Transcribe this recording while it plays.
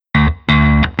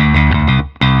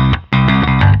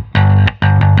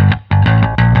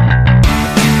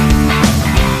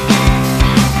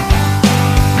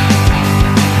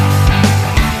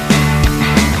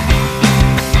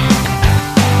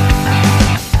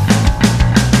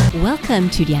Welcome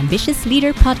to the Ambitious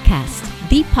Leader Podcast,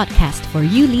 the podcast for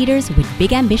you leaders with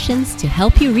big ambitions to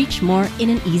help you reach more in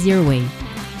an easier way.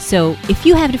 So, if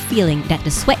you have the feeling that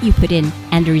the sweat you put in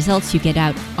and the results you get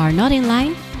out are not in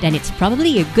line, then it's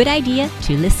probably a good idea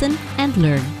to listen and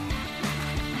learn.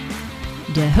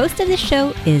 The host of the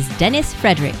show is Dennis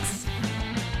Fredericks.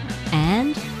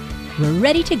 And we're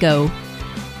ready to go.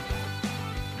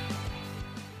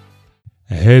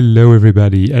 Hello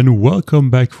everybody and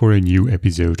welcome back for a new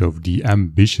episode of the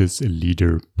Ambitious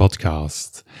Leader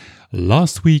Podcast.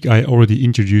 Last week I already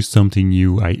introduced something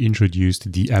new. I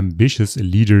introduced the Ambitious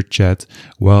Leader Chat.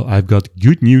 Well, I've got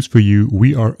good news for you.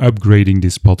 We are upgrading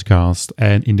this podcast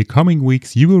and in the coming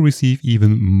weeks you will receive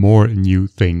even more new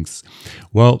things.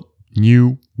 Well,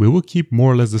 new, we will keep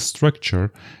more or less the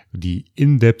structure, the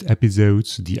in-depth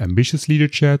episodes, the Ambitious Leader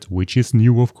Chat, which is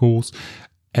new of course.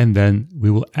 And then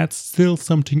we will add still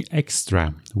something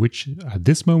extra, which at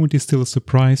this moment is still a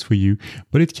surprise for you,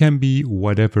 but it can be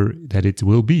whatever that it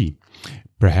will be.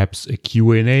 Perhaps a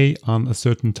Q&A on a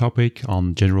certain topic,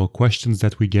 on general questions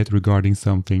that we get regarding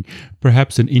something,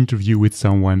 perhaps an interview with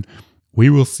someone. We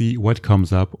will see what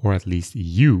comes up, or at least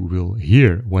you will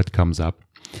hear what comes up.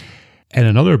 And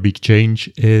another big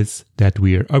change is that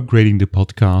we are upgrading the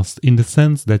podcast in the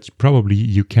sense that probably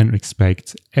you can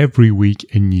expect every week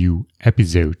a new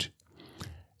episode.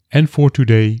 And for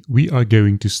today, we are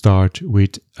going to start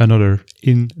with another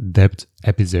in-depth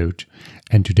episode.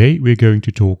 And today we're going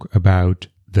to talk about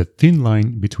the thin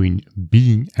line between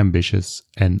being ambitious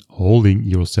and holding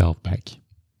yourself back.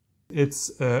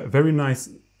 It's a very nice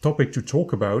topic to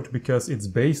talk about because it's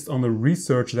based on the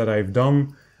research that I've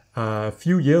done a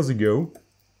few years ago,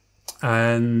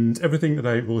 and everything that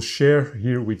I will share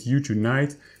here with you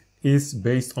tonight is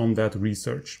based on that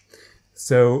research.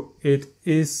 So it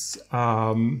is,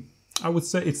 I would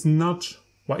say it's not,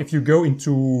 well, if you go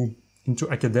into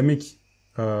academic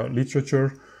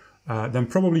literature, then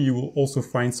probably you will also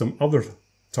find some other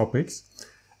topics.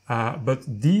 But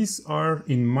these are,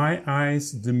 in my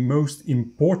eyes, the most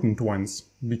important ones,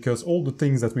 because all the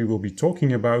things that we will be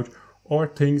talking about are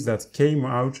things that came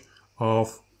out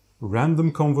of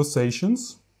random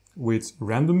conversations with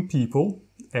random people,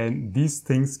 and these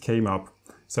things came up.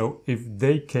 So if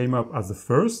they came up as the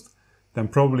first, then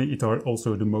probably it are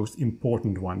also the most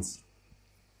important ones.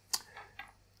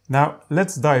 Now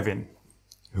let's dive in.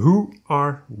 Who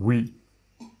are we?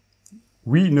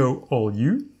 We know all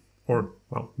you, or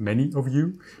well, many of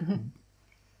you.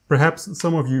 Perhaps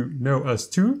some of you know us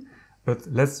too, but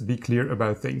let's be clear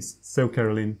about things. So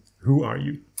Caroline, who are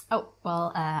you?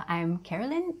 I'm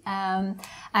Caroline.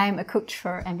 I'm a coach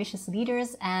for ambitious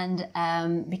leaders, and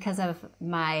because of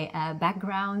my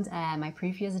background, my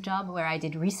previous job where I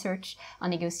did research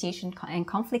on negotiation and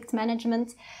conflict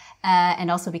management, and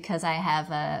also because I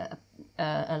have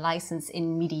a license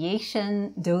in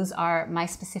mediation, those are my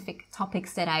specific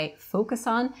topics that I focus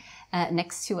on,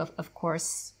 next to, of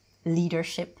course,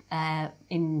 leadership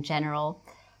in general.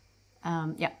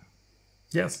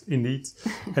 Yes, indeed.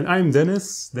 And I'm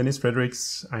Dennis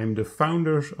Fredericks. I'm the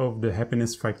founder of the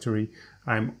Happiness Factory.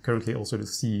 I'm currently also the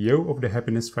CEO of the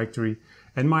Happiness Factory.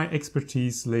 And my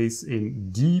expertise lays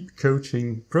in deep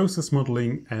coaching, process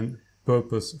modeling, and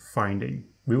purpose finding.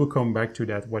 We will come back to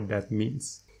that, what that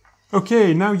means.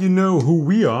 Okay, now you know who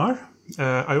we are.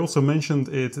 I also mentioned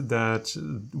it that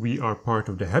we are part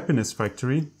of the Happiness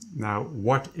Factory. Now,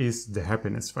 what is the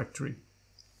Happiness Factory?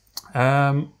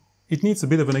 It needs a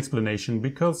bit of an explanation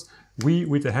because we,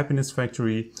 with the Happiness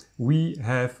Factory, we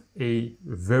have a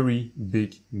very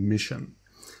big mission.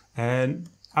 And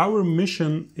our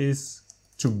mission is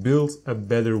to build a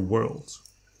better world.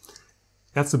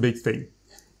 That's a big thing.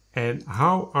 And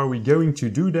how are we going to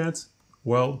do that?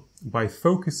 Well, by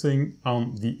focusing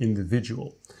on the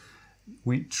individual.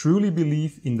 We truly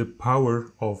believe in the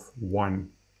power of one.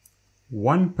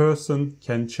 One person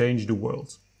can change the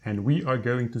world, and we are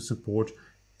going to support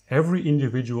every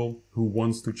individual who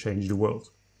wants to change the world.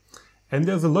 And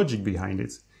there's a logic behind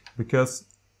it, because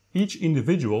each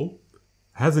individual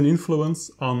has an influence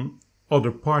on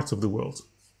other parts of the world.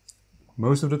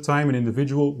 Most of the time an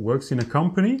individual works in a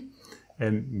company,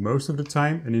 and most of the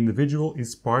time an individual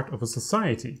is part of a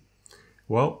society.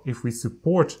 Well, if we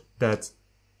support that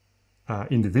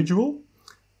individual,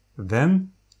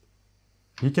 then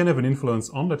he can have an influence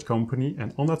on that company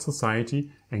and on that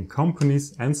society, and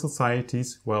companies and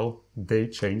societies, well, they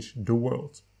change the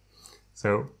world.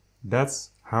 So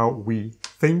that's how we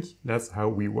think, that's how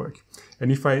we work.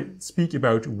 And if I speak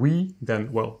about we,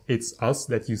 then, well, it's us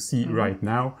that you see right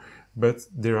now, but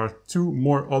there are two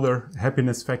more other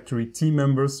Happiness Factory team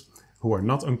members who are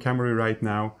not on camera right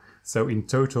now, So in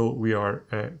total, we are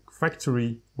a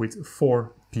factory with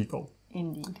 4 people.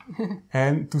 Indeed.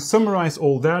 And to summarize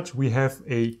all that, we have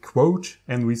a quote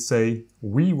and we say,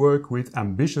 we work with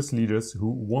ambitious leaders who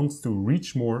want to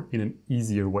reach more in an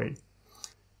easier way.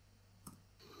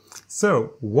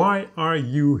 So, why are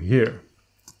you here?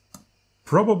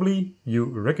 Probably you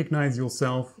recognize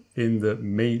yourself in the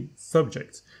main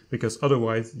subject, because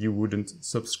otherwise you wouldn't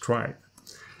subscribe.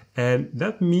 And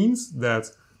that means that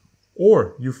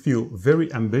or you feel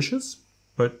very ambitious,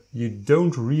 but you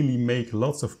don't really make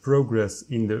lots of progress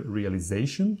in the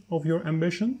realization of your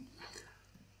ambition,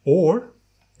 or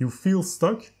you feel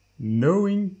stuck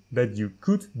knowing that you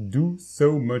could do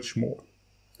so much more.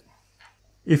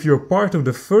 If you're part of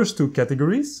the first 2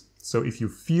 categories, so if you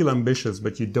feel ambitious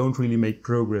but you don't really make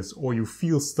progress, or you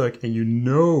feel stuck and you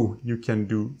know you can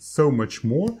do so much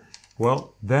more,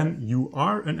 well, then you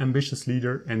are an ambitious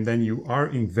leader, and then you are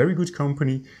in very good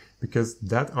company, because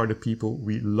that are the people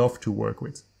we love to work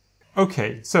with.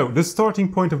 Okay, so the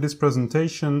starting point of this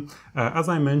presentation, as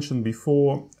I mentioned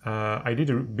before, I did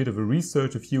a bit of a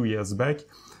research a few years back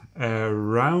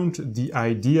around the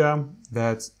idea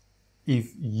that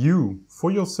if you,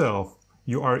 for yourself,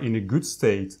 you are in a good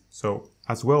state, so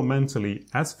as well mentally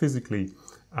as physically,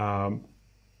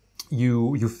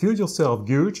 you feel yourself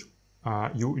good,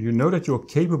 you know that you're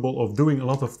capable of doing a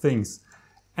lot of things,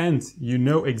 and you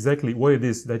know exactly what it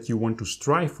is that you want to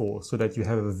strive for, so that you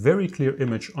have a very clear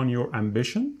image on your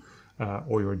ambition,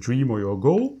 or your dream or your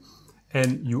goal,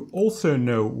 and you also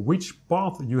know which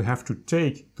path you have to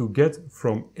take to get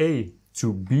from A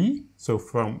to B, so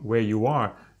from where you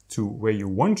are to where you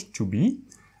want to be,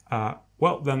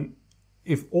 well then,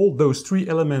 if all those 3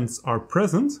 elements are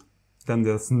present, then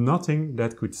there's nothing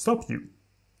that could stop you.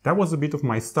 That was a bit of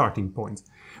my starting point.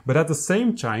 But at the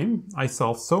same time, I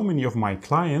saw so many of my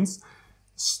clients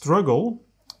struggle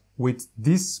with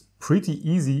this pretty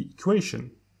easy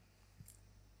equation.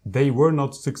 They were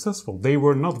not successful. They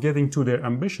were not getting to their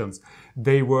ambitions.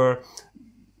 They were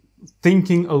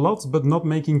thinking a lot but not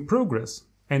making progress.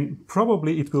 And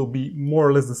probably it will be more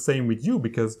or less the same with you,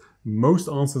 because most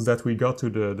answers that we got to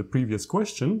the previous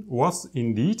question was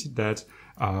indeed that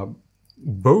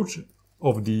both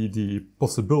of the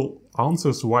possible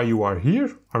answers why you are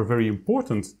here are very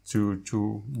important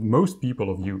to most people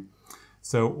of you.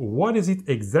 So what is it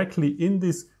exactly in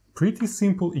this pretty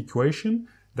simple equation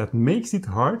that makes it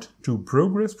hard to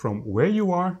progress from where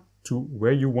you are to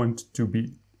where you want to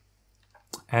be?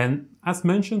 And as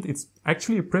mentioned, it's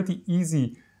actually a pretty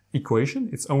easy equation.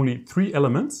 It's only 3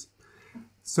 elements.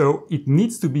 So it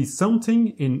needs to be something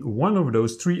in one of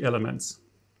those 3 elements.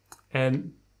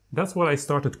 And that's what I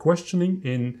started questioning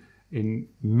in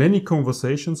many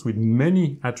conversations with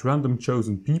many at random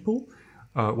chosen people.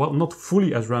 Well, not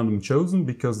fully as random chosen,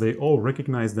 because they all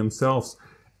recognize themselves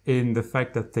in the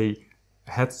fact that they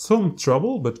had some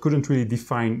trouble, but couldn't really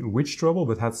define which trouble,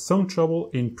 but had some trouble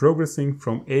in progressing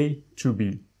from A to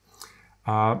B.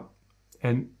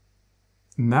 And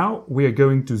now we are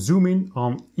going to zoom in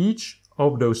on each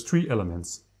of those 3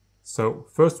 elements. So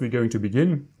first we're going to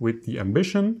begin with the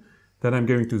ambition, then I'm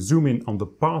going to zoom in on the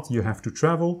path you have to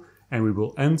travel, and we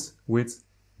will end with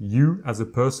you as a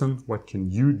person. What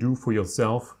can you do for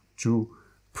yourself to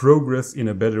progress in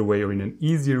a better way or in an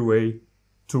easier way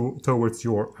towards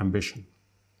your ambition?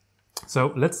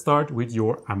 So let's start with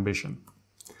your ambition.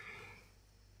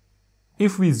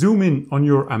 If we zoom in on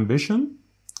your ambition,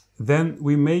 then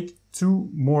we make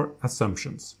 2 more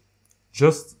assumptions,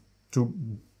 just to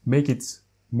make it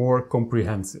more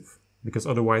comprehensive, because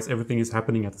otherwise everything is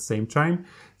happening at the same time.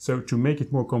 So to make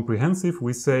it more comprehensive,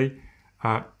 we say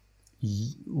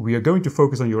we are going to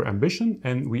focus on your ambition,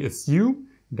 and we assume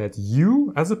that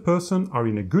you as a person are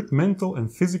in a good mental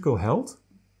and physical health,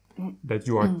 that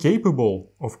you are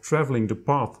capable of traveling the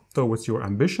path towards your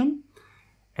ambition,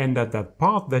 and that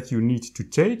path that you need to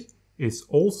take is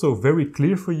also very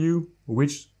clear for you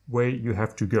which way you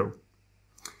have to go.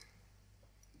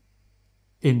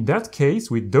 In that case,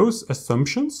 with those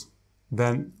assumptions,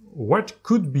 then what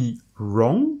could be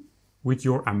wrong with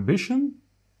your ambition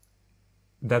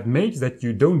that makes that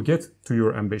you don't get to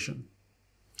your ambition?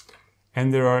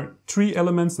 And there are 3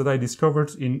 elements that I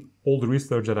discovered in all the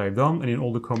research that I've done and in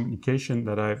all the communication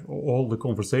that all the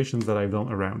conversations that I've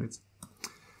done around it.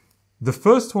 The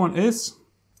first one is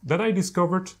that I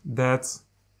discovered that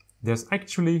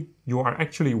you are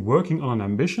actually working on an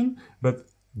ambition, but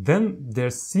then there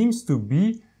seems to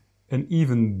be an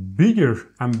even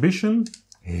bigger ambition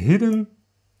hidden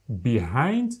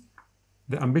behind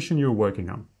the ambition you're working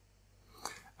on.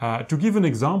 To give an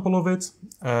example of it,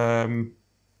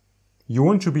 you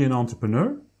want to be an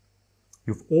entrepreneur.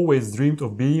 You've always dreamed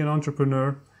of being an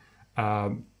entrepreneur,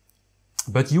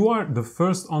 But you are the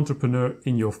first entrepreneur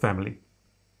in your family.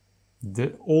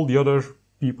 All the other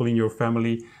people in your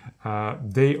family,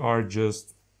 they are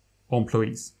just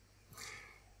employees.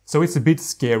 So it's a bit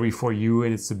scary for you,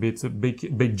 and it's a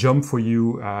big jump for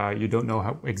you. You don't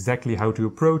know exactly how to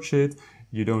approach it.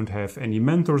 You don't have any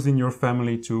mentors in your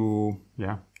family to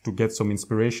get some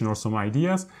inspiration or some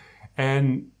ideas.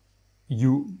 And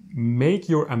you make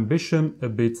your ambition a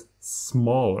bit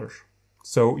smaller.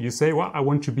 So you say, well, I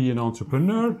want to be an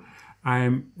entrepreneur.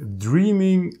 I'm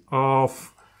dreaming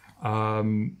of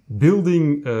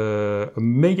building a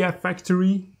mega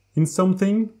factory in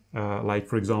something. Like,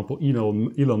 for example,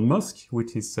 Elon Musk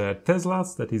with his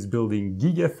Teslas, that is building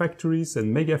gigafactories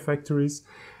and mega factories.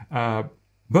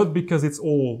 But because it's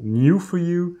all new for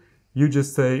you, you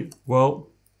just say, well,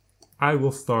 I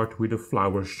will start with a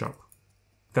flower shop.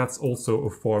 That's also a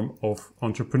form of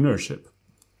entrepreneurship.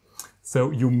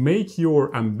 So you make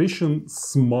your ambition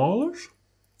smaller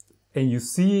and you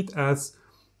see it as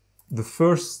the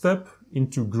first step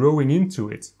into growing into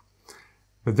it.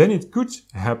 But then it could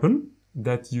happen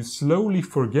that you slowly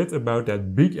forget about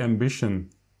that big ambition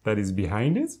that is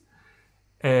behind it,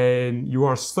 and you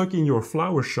are stuck in your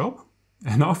flower shop,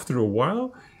 and after a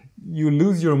while you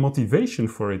lose your motivation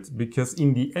for it, because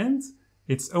in the end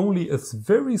it's only a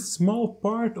very small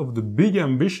part of the big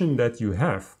ambition that you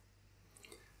have.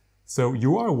 So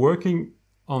you are working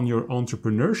on your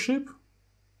entrepreneurship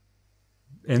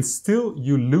and still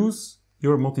you lose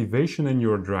your motivation and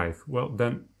your drive. Well,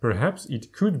 then perhaps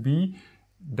it could be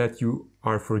that you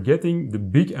are forgetting the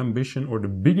big ambition or the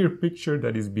bigger picture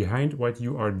that is behind what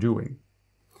you are doing.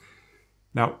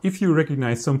 Now, if you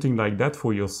recognize something like that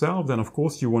for yourself, then of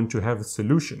course you want to have a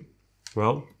solution.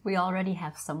 Well, we already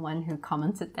have someone who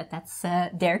commented that that's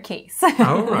their case.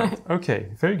 All right.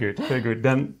 Okay. Very good. Very good.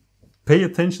 Then pay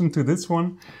attention to this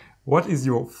one. What is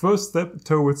your first step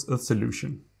towards a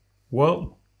solution?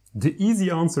 Well, the easy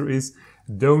answer is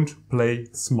don't play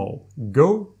small.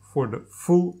 Go for the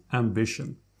full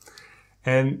ambition.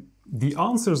 And the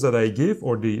answers that I give,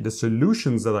 or the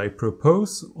solutions that I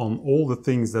propose on all the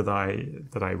things that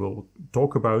I will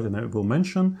talk about and I will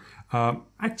mention,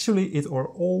 actually it are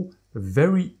all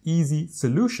very easy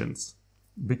solutions,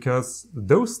 because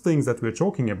those things that we're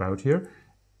talking about here,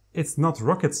 it's not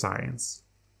rocket science.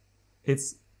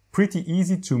 It's pretty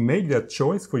easy to make that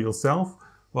choice for yourself.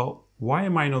 Well, why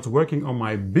am I not working on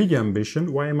my big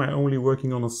ambition? Why am I only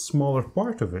working on a smaller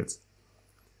part of it?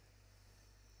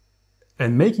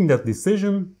 And making that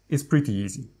decision is pretty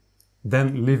easy.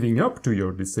 Then living up to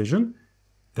your decision,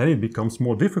 then it becomes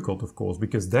more difficult, of course,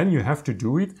 because then you have to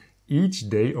do it each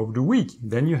day of the week.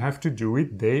 Then you have to do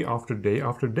it day after day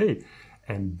after day.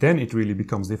 And then it really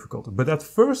becomes difficult. But that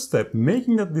first step,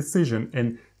 making that decision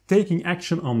and taking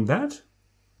action on that,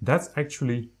 that's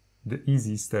actually the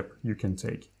easy step you can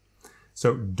take.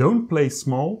 So don't play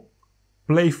small,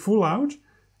 play full out,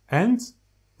 and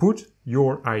put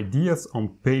your ideas on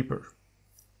paper.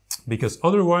 Because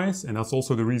otherwise, and that's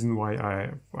also the reason why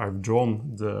I've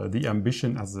drawn the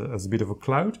ambition as a bit of a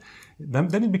cloud,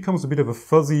 then it becomes a bit of a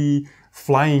fuzzy,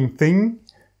 flying thing.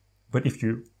 But if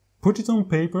you put it on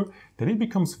paper, then it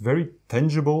becomes very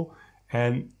tangible.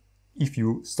 And if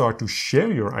you start to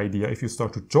share your idea, if you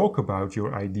start to talk about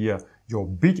your idea, your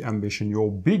big ambition,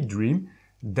 your big dream,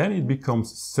 then it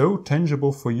becomes so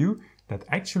tangible for you that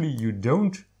actually you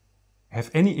don't have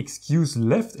any excuse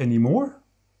left anymore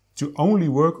to only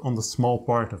work on the small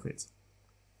part of it.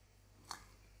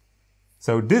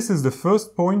 So this is the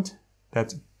first point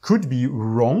that could be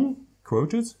wrong,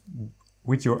 quoted,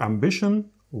 with your ambition,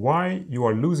 why you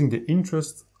are losing the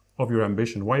interest of your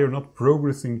ambition, why you're not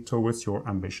progressing towards your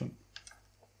ambition.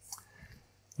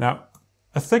 Now,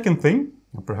 a second thing,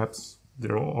 perhaps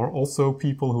there are also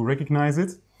people who recognize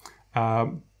it,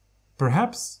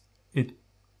 perhaps it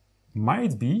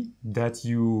might be that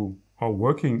you are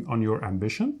working on your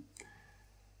ambition,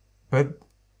 but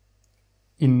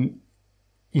in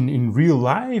real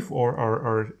life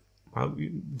or well,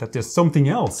 that there's something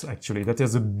else actually, that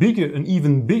there's an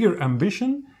even bigger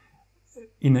ambition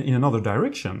in another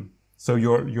direction. So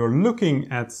you're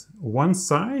looking at one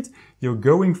side, you're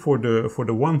going for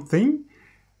the one thing,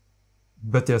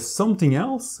 but there's something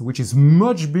else which is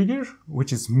much bigger,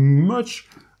 which is much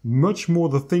more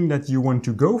the thing that you want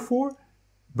to go for,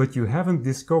 but you haven't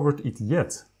discovered it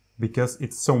yet because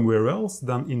it's somewhere else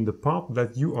than in the path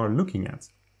that you are looking at.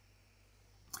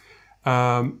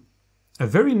 A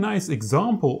very nice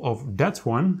example of that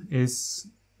one is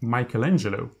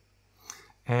Michelangelo.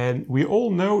 And we all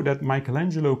know that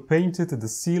Michelangelo painted the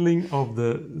ceiling of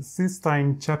the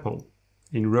Sistine Chapel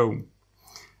in Rome.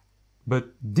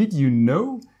 But did you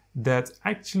know that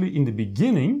actually in the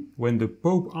beginning, when the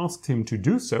Pope asked him to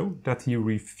do so, that he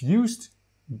refused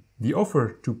the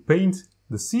offer to paint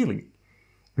the ceiling,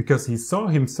 because he saw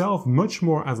himself much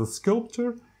more as a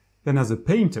sculptor than as a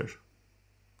painter.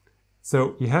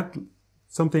 So he had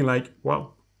something like,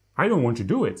 well, I don't want to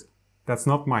do it. That's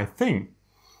not my thing.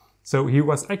 So he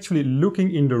was actually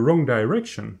looking in the wrong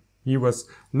direction. He was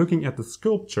looking at the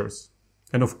sculptures.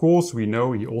 And of course, we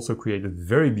know he also created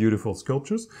very beautiful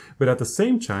sculptures. But at the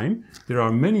same time, there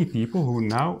are many people who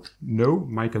now know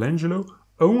Michelangelo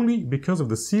only because of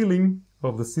the ceiling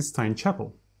of the Sistine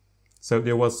Chapel. So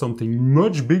there was something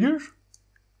much bigger,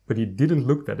 but he didn't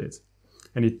look at it.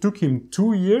 And it took him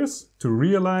 2 years to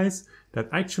realize that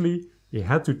actually he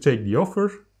had to take the offer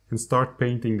and start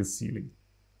painting the ceiling.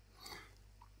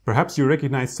 Perhaps you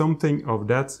recognize something of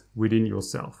that within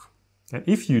yourself. And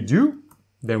if you do,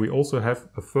 then we also have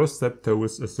a first step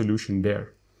towards a solution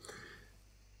there.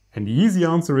 And the easy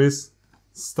answer is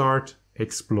start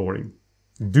exploring.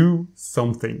 Do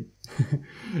something.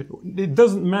 It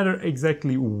doesn't matter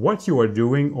exactly what you are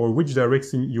doing or which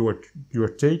direction you are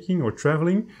taking or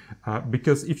traveling,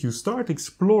 because if you start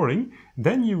exploring,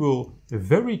 then you will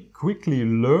very quickly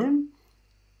learn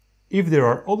if there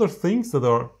are other things that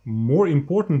are more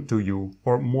important to you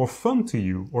or more fun to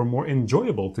you or more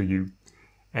enjoyable to you.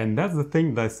 And that's the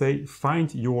thing that I say,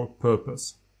 find your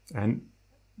purpose. And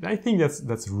I think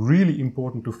that's really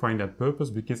important to find that purpose,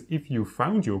 because if you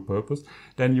found your purpose,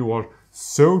 then you are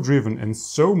so driven and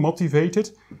so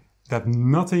motivated that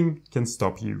nothing can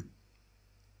stop you.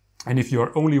 And if you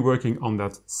are only working on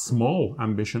that small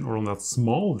ambition or on that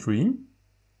small dream,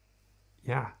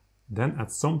 then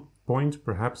at some point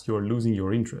perhaps you're losing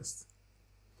your interest.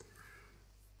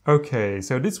 Okay,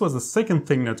 so this was the second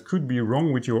thing that could be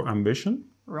wrong with your ambition.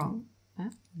 Wrong.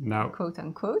 Now, quote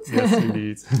unquote. Yes,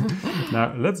 indeed.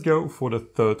 Now, let's go for the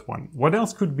third one. What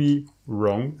else could be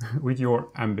wrong with your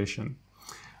ambition?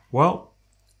 Well,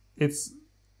 it's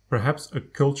perhaps a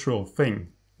cultural thing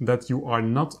that you are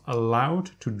not allowed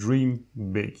to dream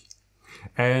big.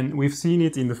 And we've seen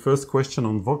it in the first question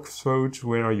on Voxvote,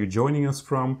 where are you joining us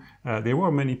from? There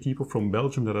were many people from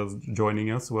Belgium that are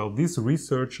joining us. Well, this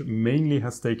research mainly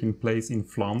has taken place in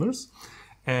Flanders.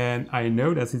 And I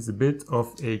know that it's a bit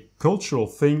of a cultural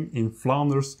thing in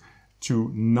Flanders to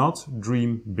not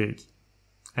dream big.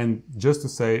 And just to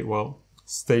say, well,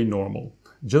 stay normal.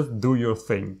 Just do your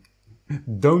thing.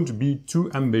 Don't be too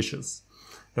ambitious.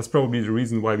 That's probably the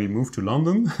reason why we moved to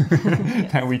London.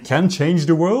 And we can change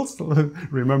the world.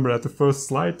 Remember at the first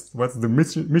slide, what's the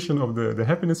mission of the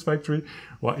Happiness Factory?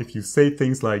 Well, if you say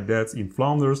things like that in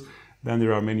Flanders, then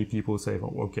there are many people who say,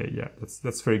 oh, okay, yeah,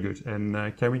 that's very good.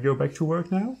 And can we go back to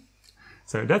work now?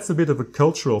 So that's a bit of a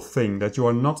cultural thing, that you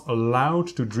are not allowed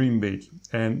to dream big.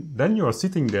 And then you are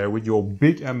sitting there with your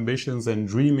big ambitions and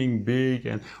dreaming big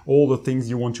and all the things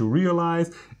you want to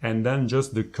realize. And then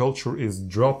just the culture is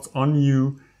dropped on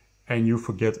you and you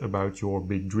forget about your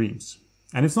big dreams.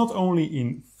 And it's not only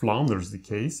in Flanders the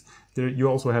case. You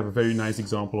also have a very nice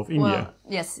example of India. Well,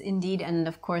 yes, indeed. And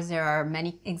of course, there are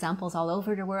many examples all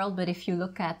over the world. But if you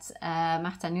look at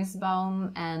Martha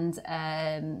Nussbaum and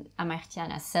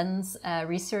Amartya Sen's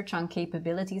research on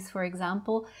capabilities, for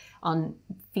example, on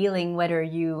feeling whether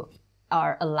you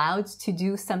are allowed to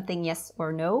do something, yes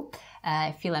or no,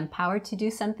 feel empowered to do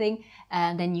something,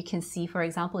 and then you can see, for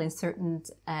example, in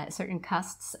certain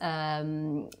castes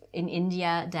in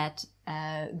India that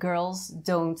girls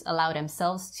don't allow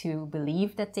themselves to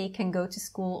believe that they can go to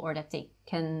school or that they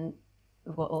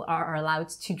are allowed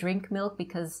to drink milk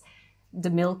because the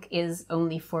milk is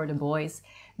only for the boys.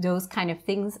 Those kind of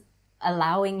things,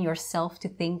 allowing yourself to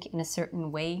think in a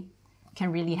certain way,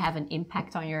 can really have an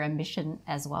impact on your ambition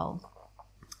as well.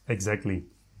 Exactly.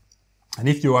 And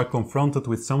if you are confronted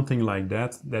with something like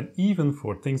that, then even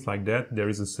for things like that, there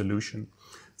is a solution.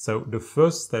 So the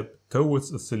first step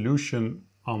towards a solution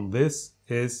on this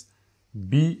is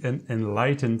be an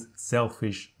enlightened,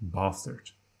 selfish bastard.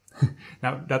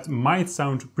 Now, that might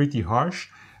sound pretty harsh,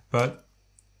 but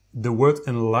the word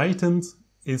enlightened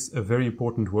is a very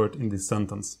important word in this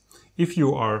sentence. If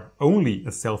you are only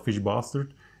a selfish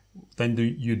bastard, then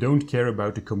you don't care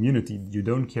about the community, you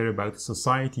don't care about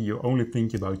society, you only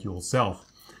think about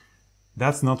yourself.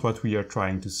 That's not what we are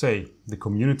trying to say. The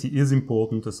community is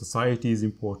important, the society is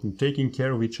important, taking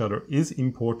care of each other is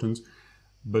important,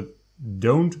 but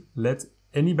don't let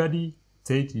anybody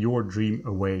take your dream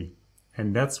away.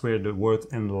 And that's where the word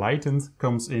enlightened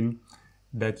comes in,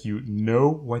 that you know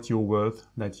what you're worth,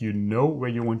 that you know where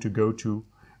you want to go to,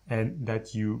 and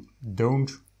that you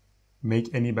don't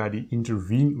make anybody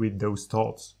intervene with those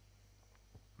thoughts.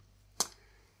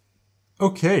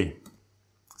 Okay,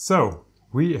 so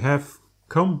we have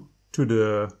come to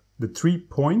the 3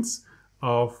 points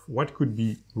of what could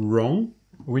be wrong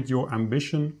with your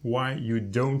ambition, why you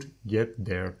don't get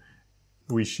there.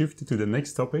 We shift to the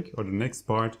next topic or the next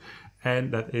part,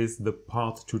 and that is the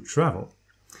path to travel.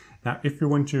 Now, if you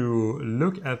want to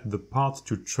look at the path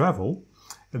to travel,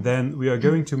 then we are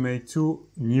going to make 2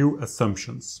 new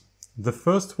assumptions. The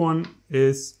first one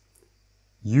is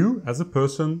you as a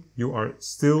person, you are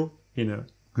still in a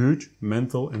good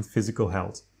mental and physical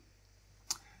health.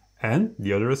 And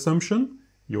the other assumption,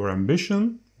 your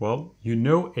ambition, well, you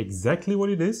know exactly what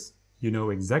it is, you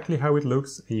know exactly how it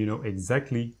looks, and you know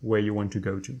exactly where you want to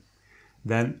go to.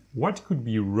 Then what could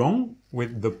be wrong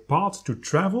with the path to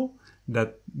travel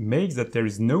that makes that there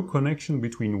is no connection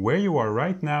between where you are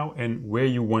right now and where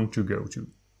you want to go to?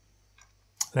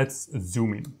 Let's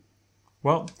zoom in.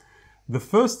 Well, the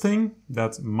first thing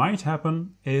that might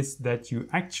happen is that you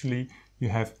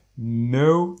have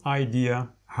no idea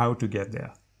how to get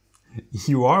there.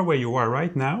 You are where you are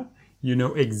right now, you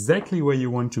know exactly where you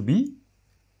want to be,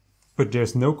 but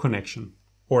there's no connection,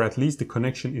 or at least the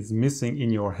connection is missing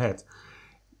in your head.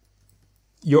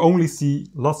 You only see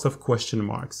lots of question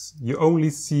marks. You only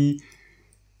see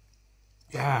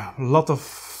a lot of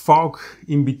fog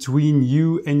in between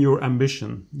you and your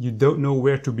ambition. You don't know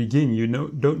where to begin. You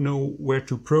don't know where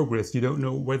to progress. You don't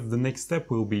know what the next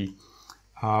step will be.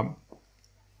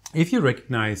 If you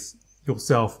recognize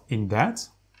yourself in that,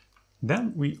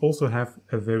 then we also have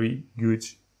a very good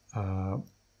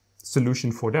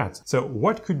solution for that. So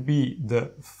what could be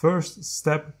the first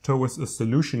step towards a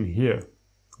solution here?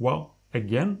 Well,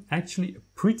 again, actually a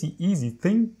pretty easy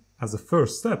thing as a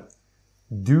first step.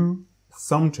 Do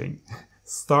something.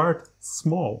 Start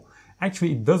small.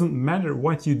 Actually, it doesn't matter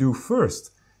what you do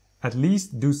first. At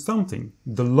least do something.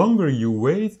 The longer you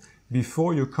wait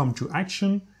before you come to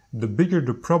action, the bigger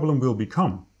the problem will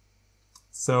become.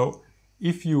 So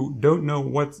if you don't know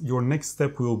what your next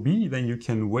step will be, then you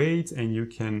can wait and you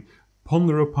can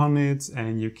ponder upon it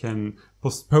and you can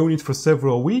postpone it for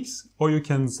several weeks, or you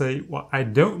can say, well, I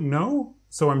don't know,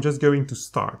 so I'm just going to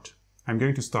start. I'm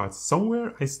going to start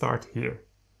somewhere, I start here.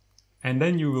 And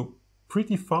then you will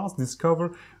pretty fast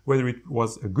discover whether it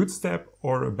was a good step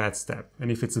or a bad step.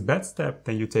 And if it's a bad step,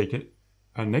 then you take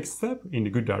a next step in the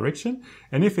good direction.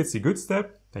 And if it's a good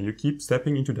step, then you keep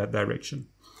stepping into that direction.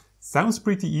 Sounds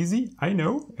pretty easy, I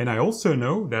know. And I also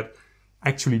know that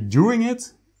actually doing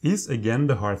it is again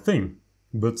the hard thing.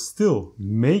 But still,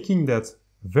 making that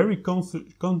very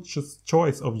conscious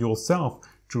choice of yourself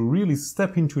to really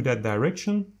step into that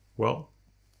direction, well,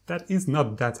 that is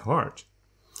not that hard.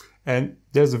 And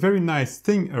there's a very nice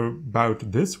thing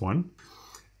about this one.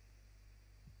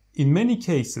 In many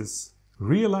cases,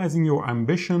 realizing your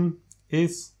ambition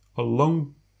is a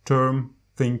long-term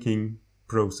thinking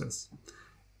process.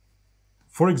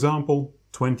 For example,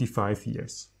 25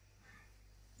 years.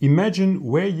 Imagine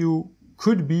where you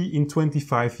could be in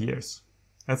 25 years.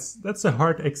 That's a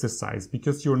hard exercise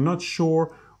because you're not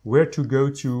sure where to go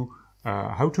to,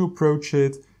 how to approach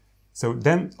it. So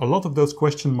then a lot of those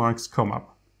question marks come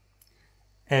up.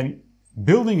 And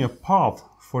building a path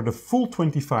for the full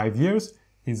 25 years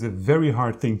is a very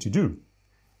hard thing to do.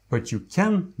 But you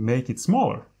can make it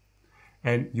smaller.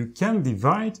 And you can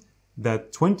divide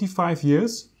that 25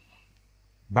 years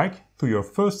back to your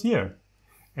first year.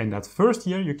 And that first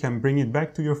year you can bring it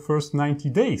back to your first 90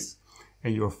 days.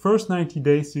 And your first 90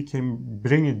 days you can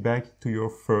bring it back to your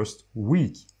first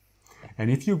week.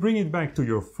 And if you bring it back to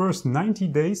your first 90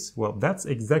 days, well, that's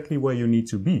exactly where you need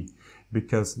to be.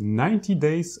 Because 90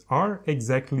 days are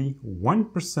exactly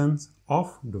 1%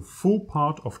 of the full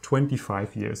part of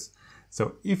 25 years.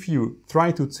 So if you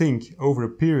try to think over a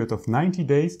period of 90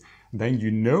 days, then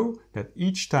you know that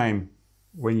each time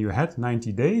when you had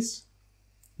 90 days,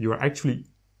 you are actually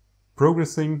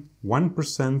progressing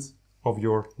 1% of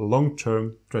your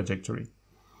long-term trajectory.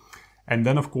 And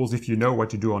then, of course, if you know what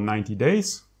to do on 90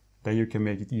 days, then you can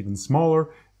make it even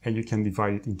smaller and you can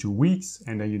divide it into weeks,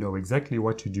 and then you know exactly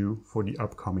what to do for the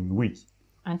upcoming week.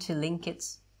 And to link it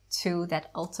to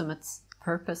that ultimate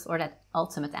purpose or that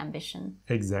ultimate ambition.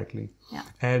 Exactly. Yeah.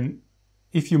 And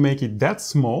if you make it that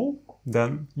small,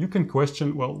 then you can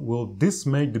question, well, will this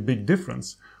make the big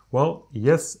difference? Well,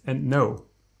 yes and no.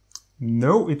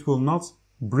 No, it will not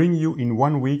bring you in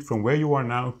 1 week from where you are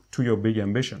now to your big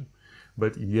ambition.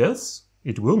 But yes,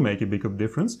 it will make a big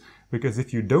difference, because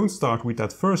if you don't start with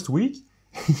that first week,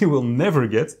 you will never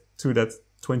get to that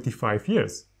 25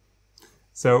 years.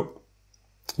 So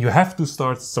you have to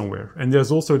start somewhere. And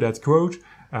there's also that quote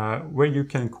where you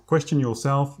can question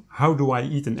yourself, how do I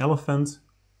eat an elephant?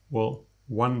 Well,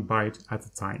 1 bite at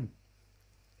a time.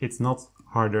 It's not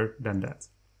harder than that.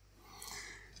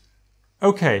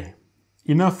 Okay,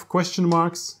 enough question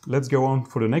marks. Let's go on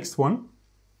for the next one.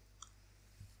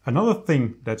 Another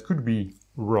thing that could be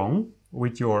wrong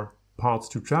with your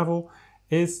path to travel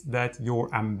is that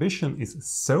your ambition is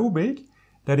so big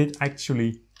that it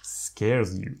actually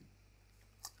scares you.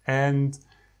 And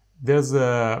there's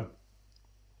a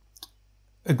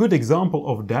good example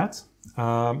of that.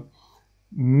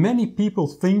 Many people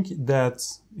think that,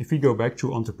 if we go back to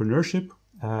entrepreneurship,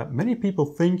 many people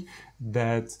think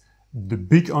that the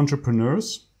big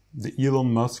entrepreneurs, the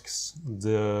Elon Musks,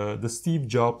 the Steve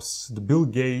Jobs, the Bill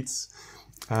Gates,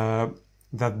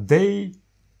 that they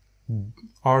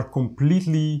are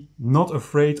completely not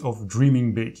afraid of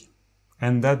dreaming big,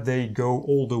 and that they go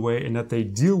all the way and that they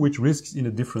deal with risks in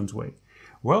a different way.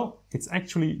 Well, it's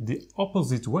actually the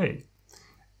opposite way.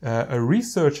 A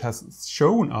research has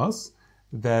shown us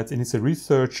that, and it's a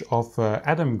research of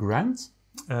Adam Grant,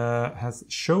 has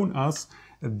shown us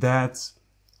that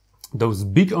those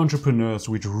big entrepreneurs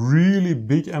with really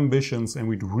big ambitions and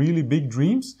with really big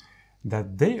dreams,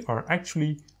 that they are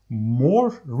actually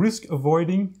more risk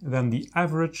avoiding than the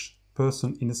average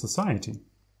person in the society.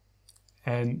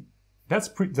 And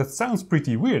that sounds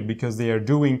pretty weird, because they are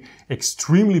doing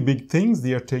extremely big things,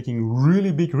 they are taking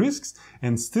really big risks,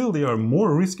 and still they are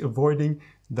more risk avoiding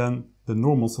than the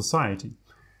normal society.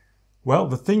 Well,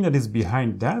 the thing that is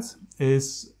behind that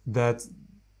is that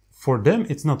for them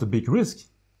it's not a big risk.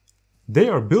 They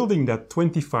are building that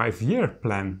 25-year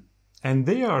plan, and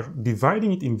they are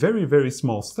dividing it in very, very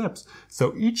small steps.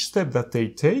 So each step that they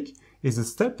take is a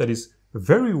step that is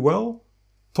very well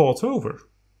thought over.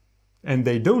 And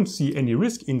they don't see any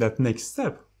risk in that next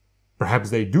step. Perhaps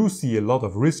they do see a lot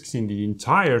of risks in the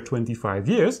entire 25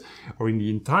 years or in the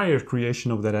entire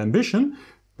creation of that ambition,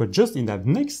 but just in that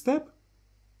next step,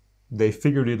 they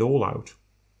figured it all out.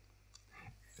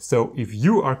 So if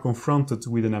you are confronted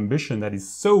with an ambition that is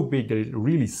so big that it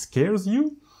really scares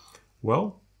you,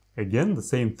 well, again, the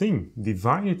same thing.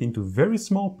 Divide it into very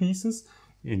small pieces,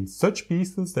 in such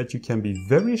pieces that you can be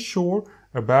very sure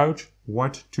about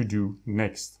what to do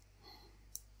next.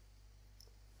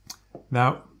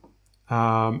 Now,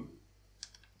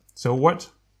 so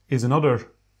what is another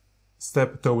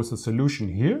step towards a solution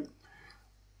here?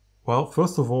 Well,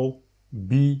 first of all,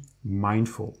 be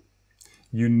mindful.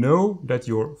 You know that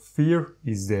your fear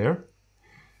is there.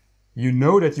 You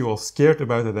know that you are scared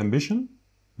about that ambition,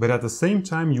 but at the same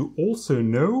time, you also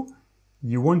know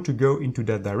you want to go into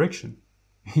that direction.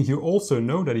 You also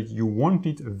know that you want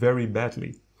it very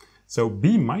badly. So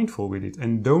be mindful with it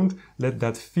and don't let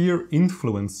that fear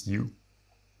influence you.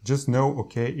 Just know,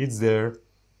 okay, it's there.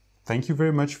 Thank you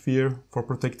very much, fear, for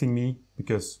protecting me,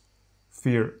 because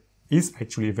fear is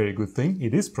actually a very good thing.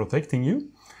 It is protecting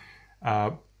you.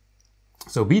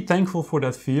 So be thankful for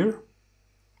that fear,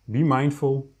 be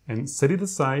mindful and set it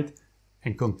aside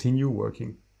and continue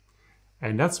working.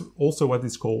 And that's also what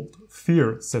is called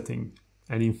fear setting.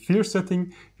 And in fear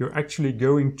setting, you're actually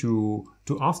going to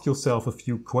ask yourself a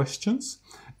few questions.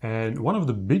 And one of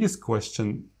the biggest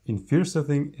questions in fear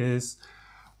setting is,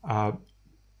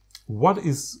 what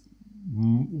is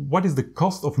the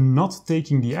cost of not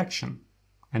taking the action?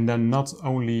 And then not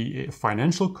only a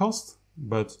financial cost,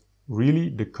 but really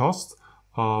the cost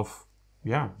of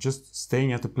just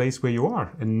staying at the place where you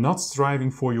are and not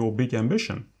striving for your big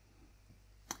ambition.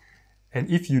 And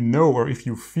if you know, or if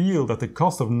you feel that the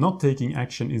cost of not taking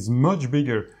action is much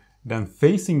bigger than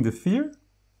facing the fear,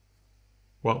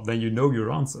 well, then you know your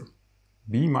answer.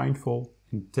 Be mindful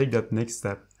and take that next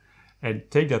step. And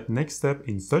take that next step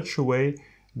in such a way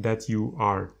that you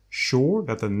are sure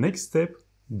that the next step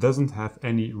doesn't have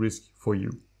any risk for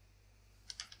you.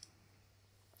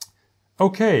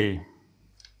 Okay,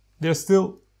 there's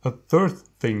still a third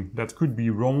thing that could be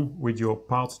wrong with your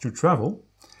path to travel,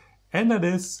 and that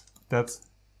is that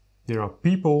there are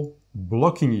people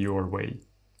blocking your way.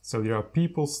 So there are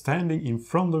people standing in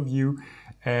front of you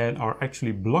and are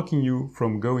actually blocking you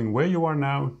from going where you are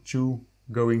now to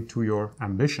going to your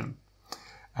ambition.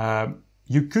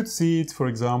 You could see it, for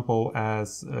example,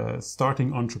 as a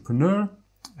starting entrepreneur,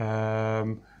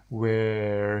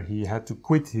 where he had to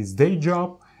quit his day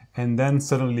job, and then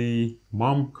suddenly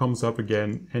mom comes up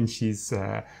again and she's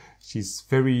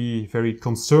very, very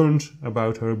concerned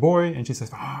about her boy, and she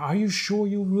says, are you sure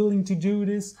you're willing to do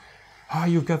this?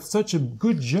 You've got such a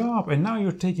good job and now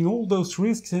you're taking all those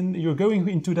risks and you're going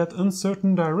into that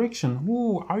uncertain direction.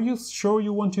 Ooh, are you sure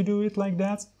you want to do it like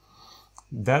that?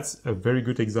 That's a very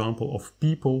good example of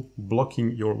people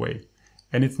blocking your way.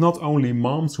 And it's not only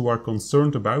moms who are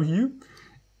concerned about you,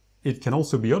 it can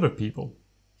also be other people.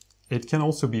 It can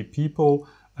also be people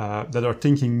that are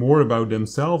thinking more about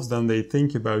themselves than they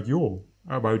think about your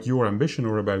ambition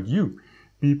or about you.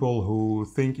 people who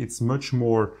think it's much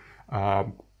more,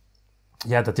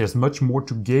 that there's much more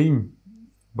to gain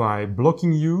by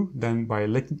blocking you than by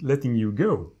letting you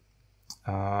go.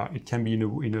 It can be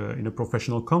in a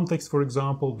professional context, for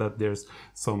example, that there's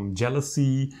some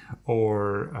jealousy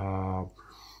or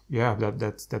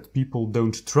that people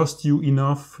don't trust you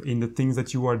enough in the things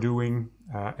that you are doing,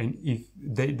 and if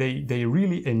they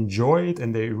really enjoy it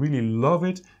and they really love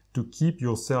it to keep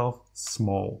yourself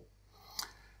small.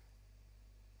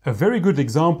 A very good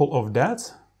example of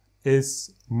that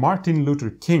is Martin Luther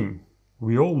King.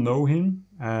 We all know him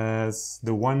as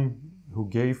the one who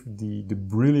gave the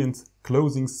brilliant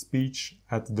closing speech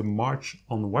at the March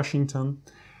on Washington,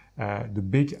 the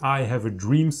big I Have a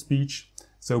Dream speech.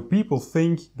 So people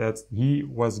think that he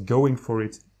was going for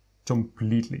it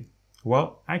completely.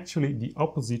 Well, actually the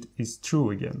opposite is true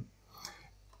again.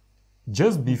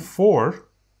 Just before,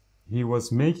 he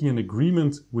was making an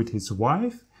agreement with his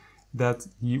wife that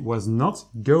he was not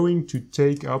going to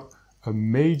take up a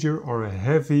major or a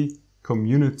heavy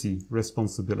community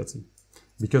responsibility,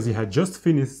 because he had just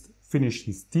finished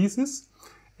his thesis,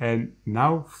 and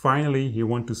now finally he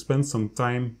wanted to spend some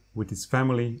time with his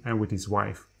family and with his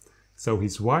wife. So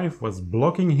his wife was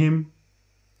blocking him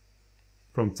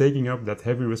from taking up that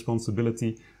heavy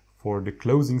responsibility for the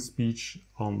closing speech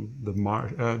on the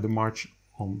March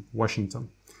on Washington.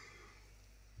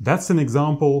 That's an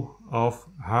example of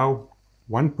how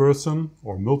one person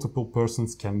or multiple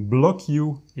persons can block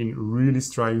you in really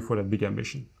striving for that big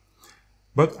ambition.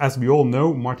 But as we all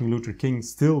know, Martin Luther King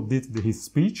still did his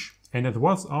speech, and it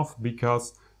was off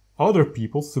because other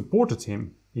people supported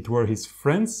him. It were his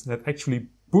friends that actually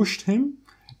pushed him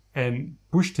and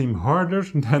pushed him harder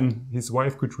than his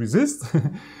wife could resist.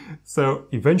 So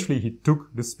eventually he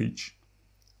took the speech.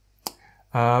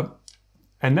 And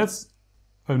that's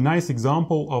a nice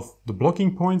example of the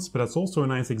blocking points, but that's also a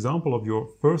nice example of your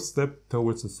first step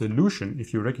towards a solution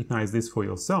if you recognize this for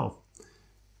yourself.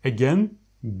 Again,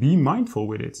 be mindful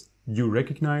with it. You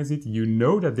recognize it, you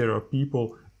know that there are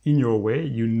people in your way,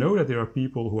 you know that there are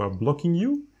people who are blocking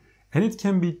you, and it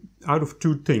can be out of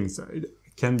two things. It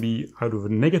can be out of a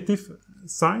negative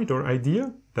side or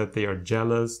idea, that they are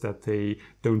jealous, that they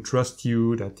don't trust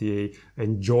you, that they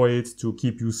enjoy it to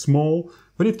keep you small.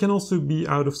 But it can also be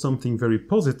out of something very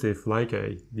positive, like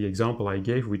the example I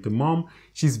gave with the mom.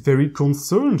 She's very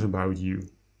concerned about you.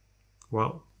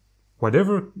 Well,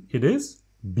 whatever it is,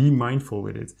 be mindful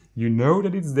with it. You know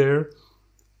that it's there.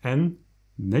 And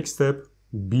next step,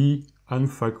 be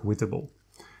unfuckwittable.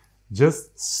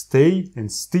 Just stay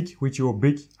and stick with your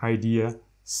big idea.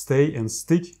 Stay and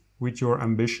stick with your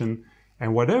ambition.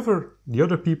 And whatever the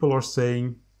other people are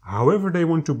saying, however they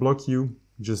want to block you,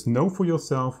 just know for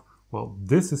yourself, well,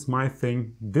 this is my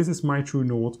thing, this is my true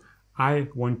north, I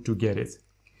want to get it.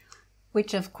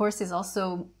 Which of course is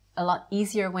also a lot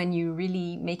easier when you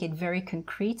really make it very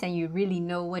concrete and you really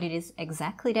know what it is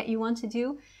exactly that you want to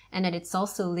do, and that it's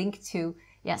also linked to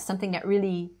something that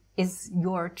really is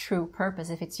your true purpose.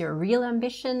 If it's your real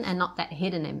ambition and not that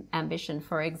hidden ambition,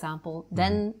 for example,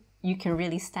 then you can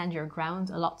really stand your ground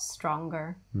a lot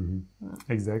stronger.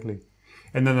 Exactly.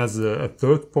 And then as a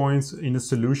third point in the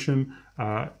solution,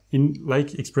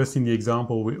 like expressing the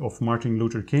example of Martin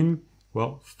Luther King,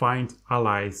 well, find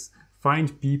allies,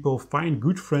 find people, find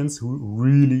good friends who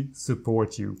really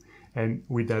support you. And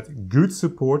with that good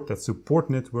support, that support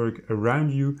network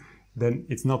around you, then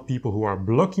it's not people who are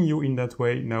blocking you in that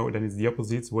way. No, then it's the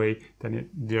opposite way. Then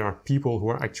there are people who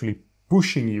are actually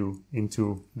pushing you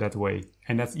into that way.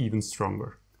 And that's even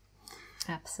stronger.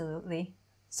 Absolutely.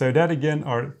 So that again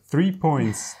are 3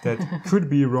 points that could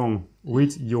be wrong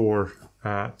with your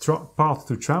path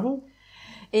to travel.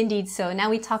 Indeed. So now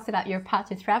we talked about your path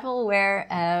to travel,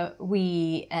 where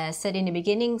we said in the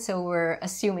beginning, so we're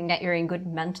assuming that you're in good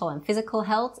mental and physical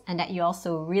health and that you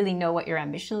also really know what your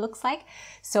ambition looks like.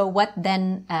 So what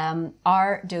then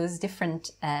are those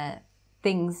different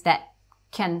things that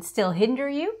can still hinder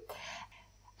you?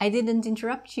 I didn't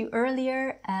interrupt you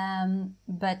earlier,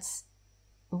 but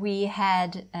we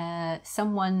had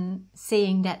someone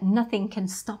saying that nothing can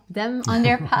stop them on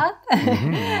their path.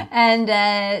 And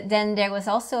then there was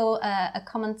also a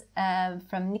comment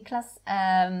from Niklas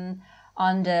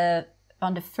on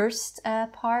the first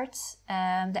part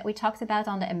that we talked about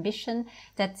on the ambition,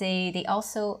 that they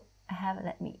also have,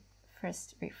 let me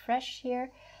first refresh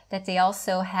here, that they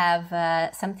also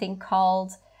have something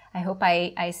called, I hope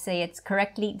I say it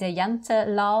correctly, the Jante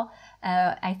law.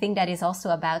 I think that is also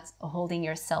about holding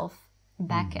yourself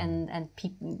back and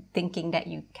thinking that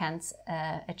you can't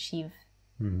achieve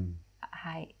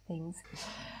high things.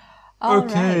 All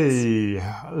Okay,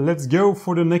 let's go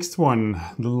for the next one.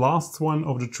 The last one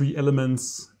of the 3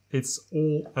 elements. It's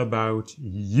all about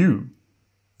you.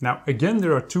 Now, again,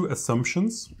 there are 2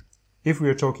 assumptions. If we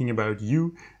are talking about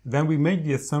you, then we make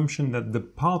the assumption that the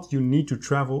path you need to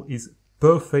travel is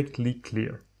perfectly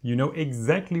clear. You know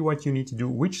exactly what you need to do,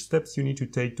 which steps you need to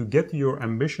take to get to your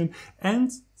ambition.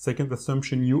 And second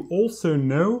assumption, you also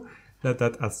know that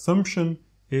that assumption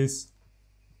is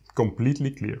completely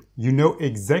clear. You know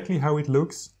exactly how it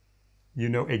looks. You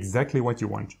know exactly what you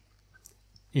want.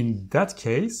 In that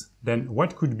case, then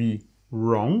what could be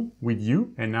wrong with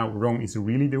you? And now wrong is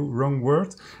really the wrong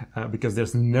word because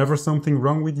there's never something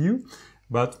wrong with you.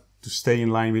 But to stay in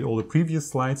line with all the previous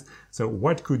slides, so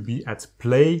what could be at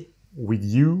play with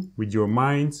you, with your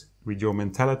mind, with your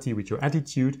mentality, with your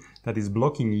attitude that is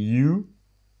blocking you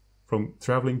from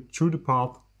traveling through the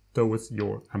path towards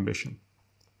your ambition?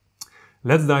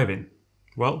 Let's dive in.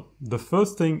 Well, the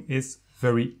first thing is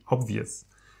very obvious.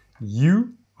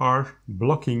 You are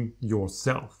blocking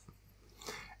yourself.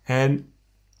 And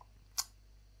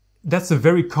that's a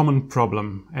very common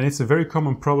problem. And it's a very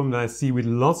common problem that I see with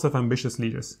lots of ambitious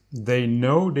leaders. They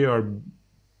know they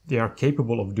are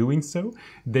capable of doing so.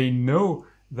 They know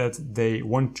that they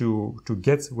want to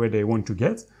get where they want to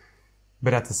get.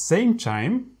 But at the same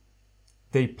time,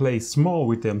 they play small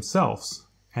with themselves.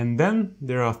 And then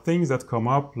there are things that come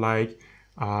up like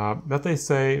that they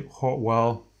say, oh,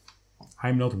 well,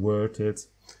 I'm not worth it.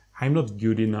 I'm not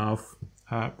good enough.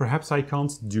 Perhaps I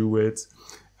can't do it.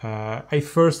 I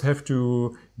first have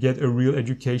to get a real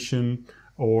education,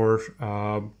 or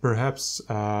perhaps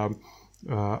I'm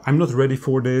not ready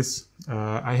for this.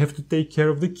 I have to take care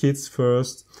of the kids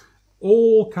first.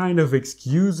 All kind of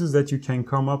excuses that you can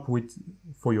come up with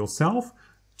for yourself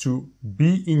to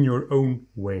be in your own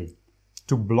way,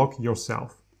 to block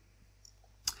yourself.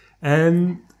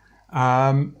 And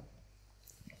a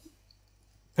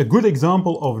good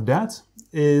example of that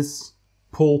is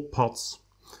Pol Pot.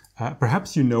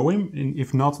 Perhaps you know him.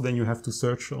 If not, then you have to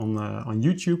search on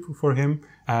YouTube for him.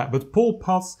 But Pol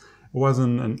Pot was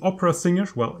an opera singer.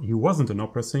 Well, he wasn't an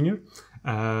opera singer.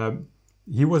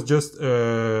 He was just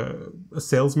a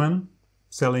salesman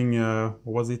selling,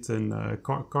 was it in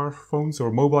car phones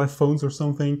or mobile phones or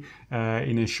something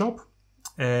in a shop.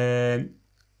 And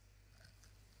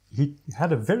he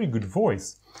had a very good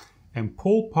voice. And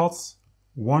Pol Pot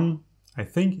won, I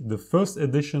think, the first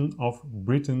edition of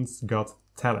Britain's Got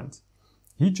Talent.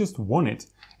 He just won it.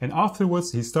 And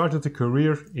afterwards, he started a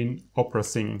career in opera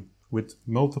singing with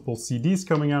multiple CDs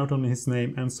coming out on his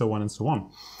name and so on and so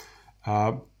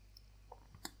on.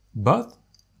 But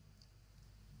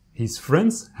his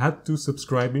friends had to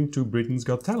subscribe him to Britain's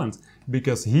Got Talent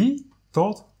because he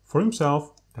thought for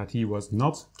himself that he was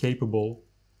not capable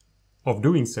of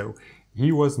doing so.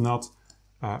 He was not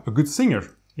a good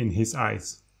singer in his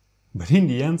eyes. But in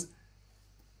the end,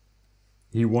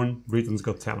 he won Britain's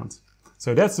Got Talent.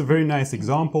 So that's a very nice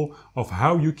example of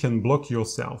how you can block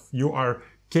yourself. You are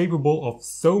capable of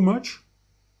so much,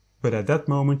 but at that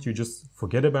moment you just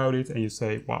forget about it and you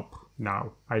say, well,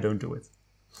 no, I don't do it.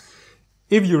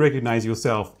 If you recognize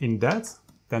yourself in that,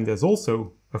 then there's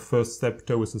also a first step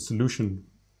towards a solution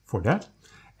for that.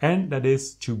 And that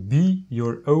is to be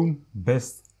your own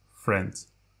best friend.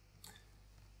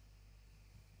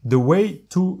 The way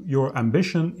to your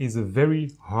ambition is a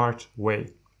very hard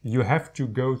way. You have to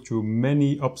go through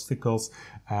many obstacles.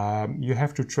 You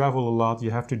have to travel a lot.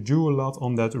 You have to do a lot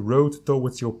on that road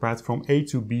towards your path from A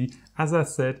to B. As I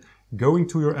said, going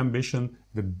to your ambition,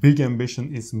 the big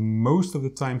ambition is most of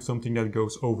the time something that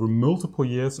goes over multiple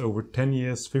years, over 10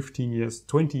 years, 15 years,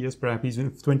 20 years, perhaps even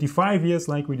 25 years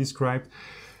like we described.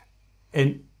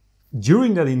 And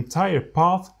during that entire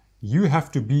path, you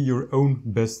have to be your own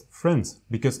best friend.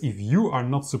 Because if you are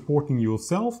not supporting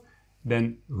yourself,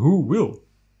 then who will?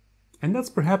 And that's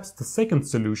perhaps the second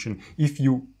solution. If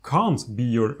you can't be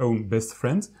your own best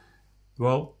friend,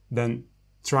 well, then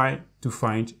try to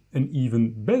find an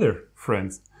even better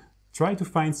friend. Try to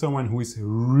find someone who is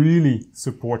really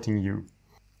supporting you.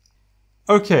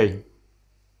 Okay,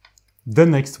 the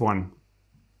next one.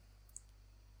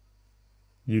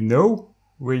 You know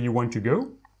where you want to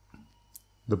go.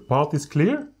 The path is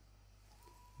clear.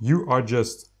 You are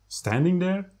just standing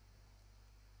there.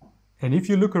 And if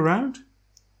you look around,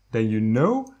 then you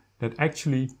know that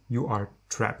actually you are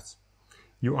trapped.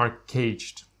 You are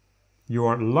caged. You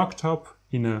are locked up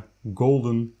in a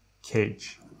golden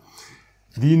cage.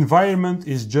 The environment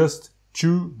is just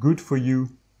too good for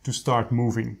you to start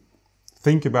moving.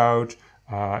 Think about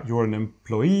you're an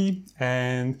employee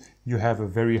and you have a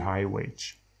very high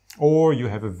wage. or you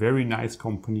have a very nice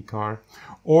company car,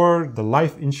 or the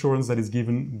life insurance that is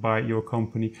given by your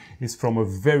company is from a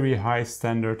very high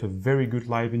standard, a very good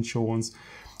life insurance.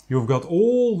 You've got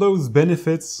all those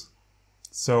benefits.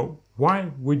 So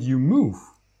why would you move?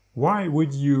 Why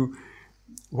would you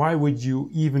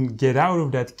even get out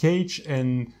of that cage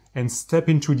and step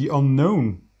into the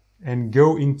unknown and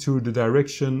go into the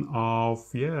direction of,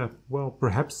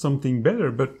 perhaps something better,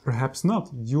 but perhaps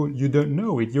not. You don't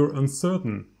know it. You're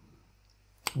uncertain.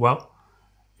 Well,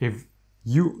 if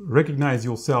you recognize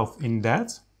yourself in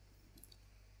that,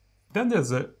 then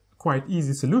there's a quite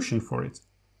easy solution for it.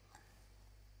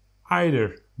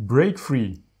 Either break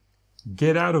free,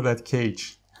 get out of that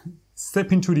cage,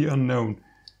 step into the unknown,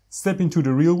 step into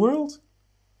the real world,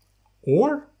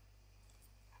 or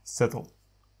settle.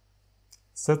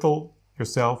 Settle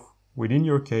yourself within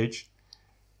your cage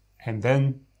and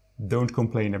then don't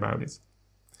complain about it.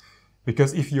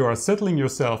 Because if you are settling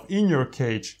yourself in your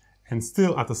cage and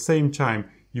still at the same time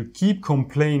you keep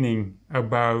complaining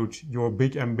about your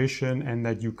big ambition and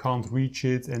that you can't reach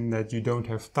it and that you don't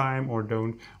have time or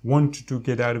don't want to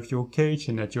get out of your cage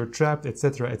and that you're trapped,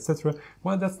 etc., etc.,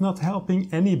 well, that's not helping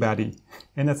anybody.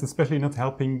 And that's especially not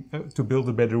helping to build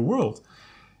a better world.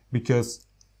 Because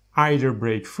either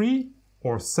break free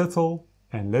or settle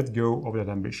and let go of that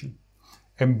ambition.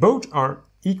 And both are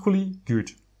equally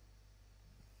good.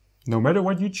 No matter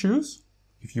what you choose,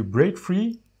 if you break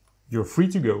free, you're free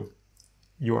to go.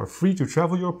 You are free to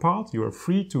travel your path. You are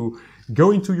free to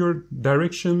go into your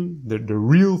direction, the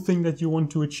real thing that you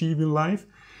want to achieve in life.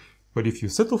 But if you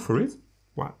settle for it,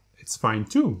 well, it's fine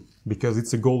too, because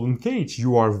it's a golden cage.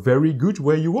 You are very good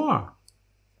where you are.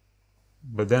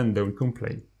 But then don't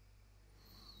complain.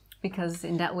 Because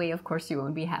in that way, of course, you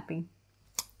won't be happy.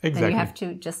 Exactly. Then you have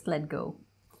to just let go.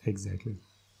 Exactly.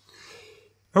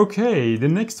 Okay, the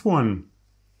next one.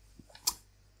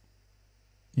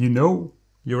 You know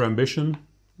your ambition.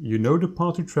 You know the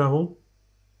path to travel.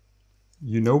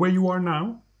 You know where you are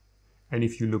now. And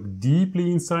if you look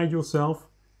deeply inside yourself,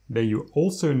 then you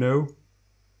also know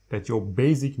that your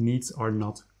basic needs are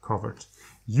not covered.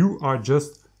 You are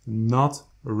just not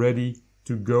ready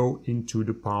to go into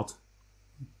the path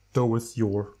towards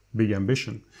your big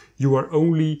ambition. You are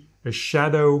only a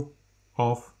shadow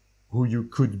of who you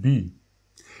could be.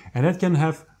 And that can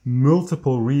have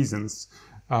multiple reasons.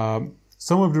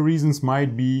 Some of the reasons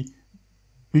might be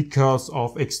because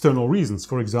of external reasons.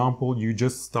 For example, you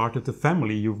just started a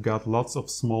family. You've got lots of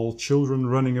small children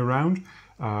running around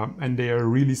and they are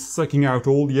really sucking out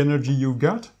all the energy you've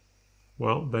got.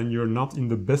 Well, then you're not in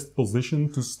the best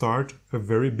position to start a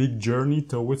very big journey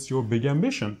towards your big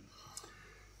ambition.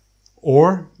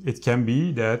 Or it can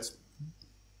be that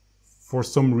for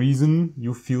some reason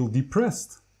you feel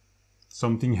depressed.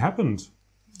 Something happened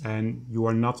and you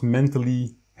are not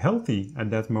mentally healthy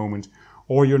at that moment.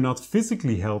 Or you're not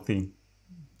physically healthy.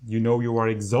 You know you are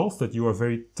exhausted, you are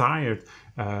very tired.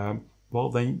 Well,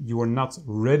 then you are not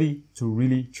ready to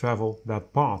really travel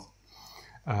that path.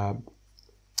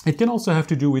 It can also have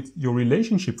to do with your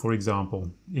relationship, for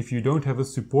example. If you don't have a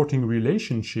supporting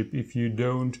relationship, if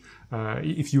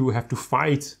you have to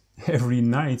fight every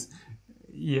night,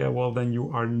 well, then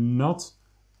you are not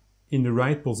in the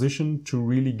right position to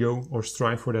really go or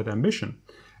strive for that ambition.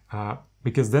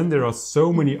 Because then there are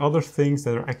so many other things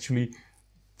that are actually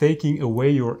taking away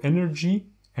your energy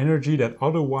that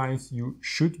otherwise you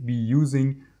should be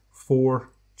using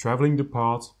for traveling the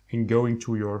path and going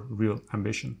to your real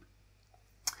ambition.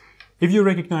 If you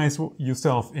recognize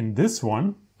yourself in this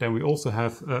one, then we also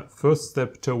have a first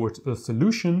step towards a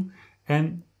solution.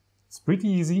 And it's pretty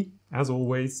easy, as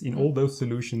always, in all those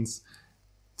solutions.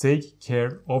 Take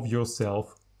care of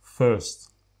yourself first.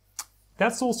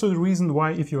 That's also the reason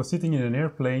why if you're sitting in an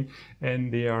airplane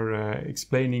and they are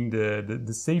explaining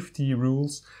the safety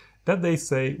rules, that they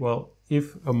say, well,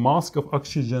 if a mask of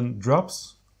oxygen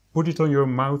drops, put it on your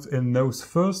mouth and nose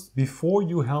first before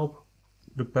you help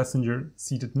the passenger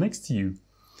seated next to you.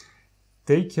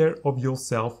 Take care of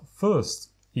yourself first.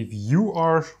 If you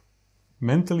are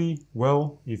mentally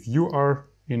well, if you are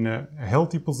in a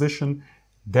healthy position,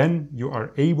 then you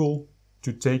are able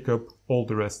to take up all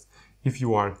the rest. If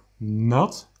you are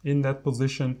not in that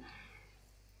position,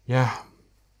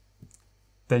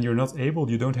 then you're not able,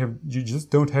 you just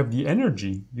don't have the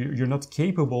energy. You're not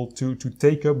capable to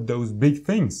take up those big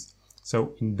things.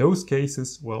 So in those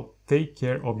cases, well, take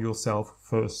care of yourself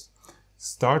first.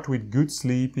 Start with good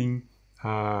sleeping,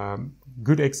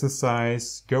 good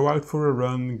exercise, go out for a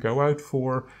run, go out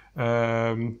for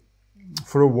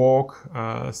a walk,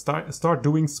 start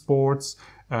doing sports,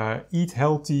 eat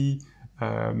healthy,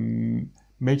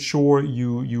 make sure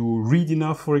you read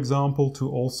enough, for example, to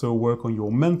also work on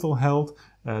your mental health,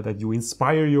 that you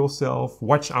inspire yourself,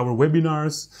 watch our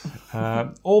webinars,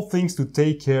 all things to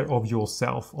take care of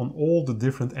yourself on all the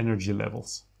different energy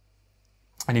levels.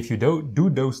 And if you don't do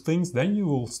those things, then you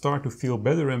will start to feel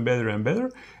better and better and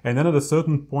better. And then at a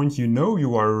certain point, you know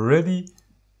you are ready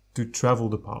to travel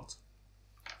the path.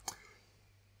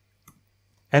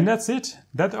 And that's it.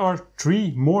 That are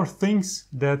 3 more things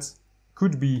that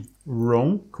could be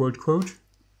wrong, quote, quote,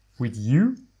 with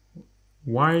you,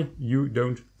 why you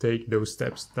don't take those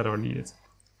steps that are needed.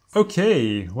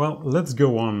 Okay, well, let's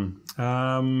go on.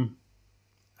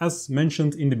 As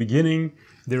mentioned in the beginning,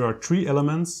 there are 3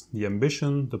 elements: the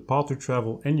ambition, the path to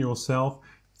travel, and yourself.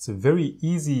 It's a very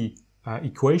easy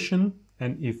equation.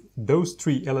 And if those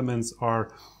 3 elements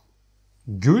are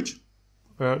good,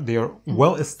 they are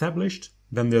well established,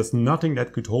 then there's nothing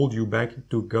that could hold you back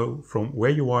to go from where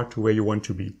you are to where you want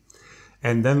to be.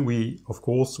 And then we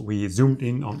zoomed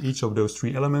in on each of those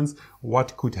 3 elements.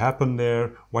 What could happen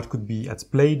there? What could be at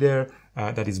play there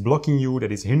that is blocking you,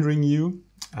 that is hindering you?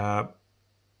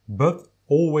 But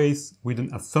always with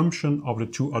an assumption of the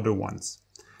 2 other ones.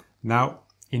 Now,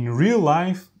 in real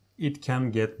life, it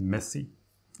can get messy.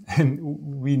 And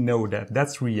we know that.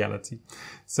 That's reality.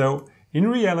 So, in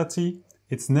reality,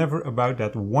 it's never about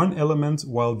that one element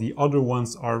while the other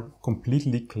ones are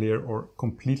completely clear or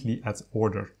completely at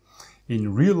order.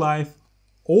 In real life,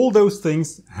 all those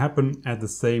things happen at the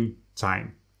same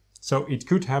time. So it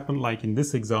could happen, like in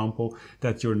this example,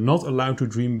 that you're not allowed to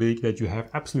dream big, that you have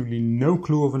absolutely no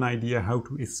clue of an idea how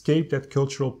to escape that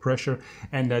cultural pressure,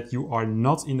 and that you are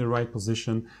not in the right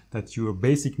position, that your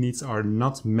basic needs are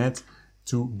not met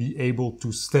to be able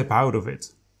to step out of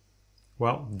it.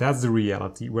 Well, that's the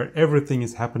reality, where everything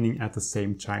is happening at the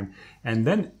same time. And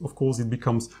then, of course, it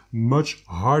becomes much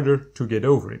harder to get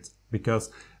over it, because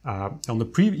in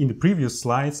the previous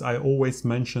slides, I always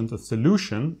mentioned a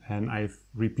solution, and I've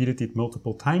repeated it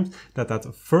multiple times, that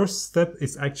first step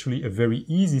is actually a very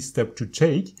easy step to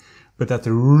take, but that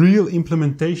the real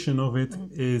implementation of it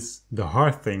is the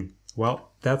hard thing.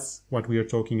 Well, that's what we are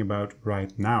talking about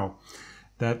right now.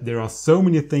 That there are so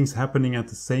many things happening at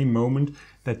the same moment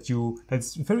that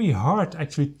it's very hard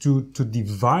actually to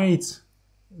divide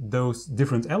those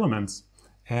different elements.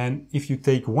 And if you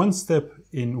take one step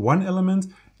in one element,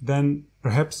 then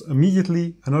perhaps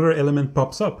immediately another element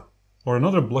pops up or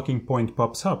another blocking point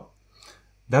pops up.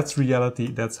 That's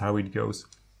reality, that's how it goes.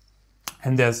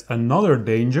 And there's another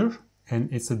danger,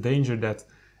 and it's a danger that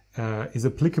is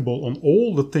applicable on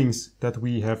all the things that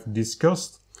we have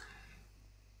discussed.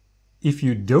 If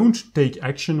you don't take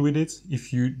action with it,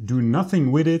 if you do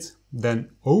nothing with it,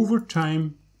 then over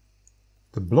time,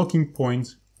 the blocking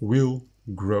point will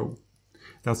grow.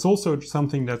 That's also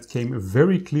something that came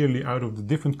very clearly out of the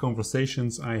different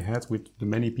conversations I had with the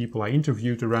many people I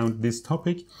interviewed around this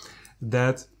topic,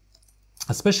 that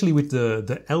especially with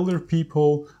the elder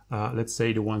people, let's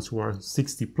say the ones who are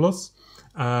 60 plus,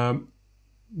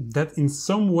 that in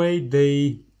some way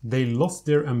they lost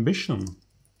their ambition,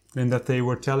 and that they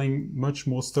were telling much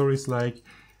more stories like,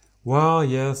 well,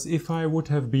 yes, if I would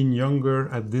have been younger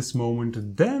at this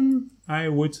moment, then I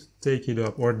would take it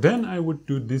up, or then I would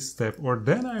do this step, or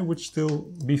then I would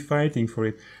still be fighting for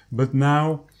it. But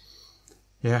now,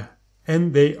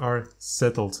 and they are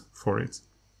settled for it.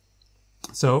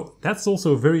 So that's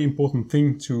also a very important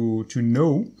thing to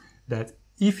know, that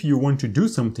if you want to do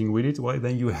something with it, well,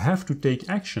 then you have to take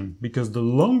action, because the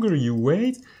longer you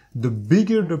wait, the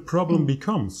bigger the problem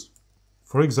becomes.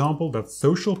 For example, that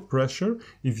social pressure,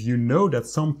 if you know that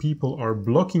some people are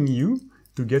blocking you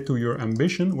to get to your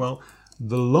ambition, well,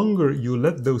 the longer you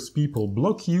let those people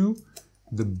block you,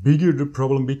 the bigger the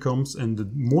problem becomes and the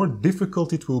more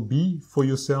difficult it will be for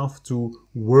yourself to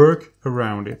work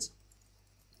around it.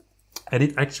 And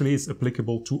it actually is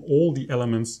applicable to all the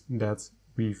elements that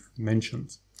we've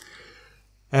mentioned.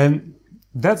 And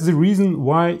that's the reason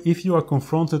why, if you are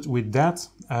confronted with that,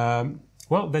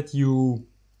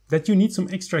 that you need some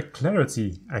extra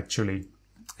clarity, actually.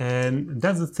 And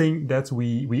that's the thing that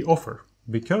we offer,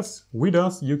 because with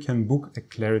us you can book a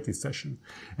clarity session.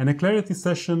 And a clarity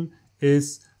session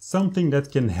is something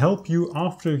that can help you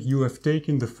after you have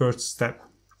taken the first step.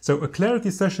 So a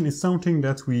clarity session is something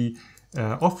that we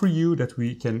offer you, that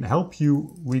we can help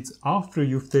you with after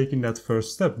you've taken that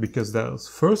first step, because those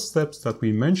first steps that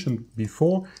we mentioned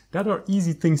before, that are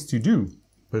easy things to do.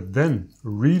 But then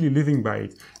really living by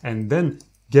it, and then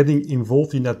getting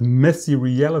involved in that messy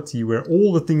reality where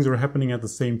all the things are happening at the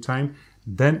same time,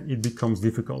 then it becomes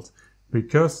difficult.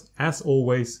 Because, as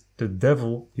always, the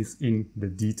devil is in the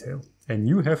detail. And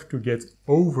you have to get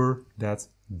over that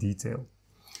detail.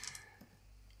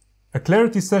 A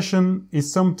clarity session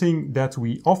is something that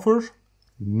we offer,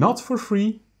 not for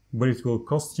free, but it will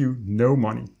cost you no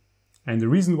money. And the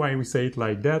reason why we say it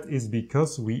like that is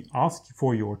because we ask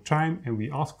for your time and we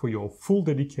ask for your full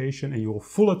dedication and your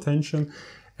full attention.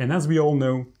 And as we all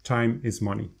know, time is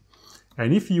money.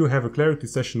 And if you have a clarity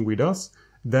session with us,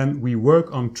 then we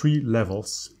work on 3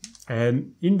 levels.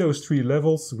 And in those 3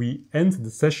 levels, we end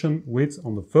the session with,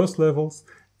 on the first levels,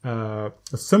 a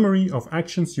summary of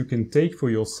actions you can take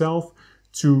for yourself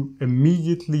to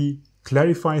immediately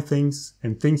clarify things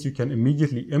and things you can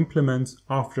immediately implement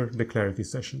after the clarity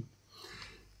session.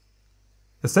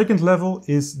 The second level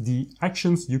is the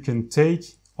actions you can take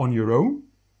on your own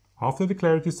after the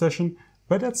clarity session,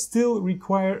 but that still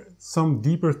require some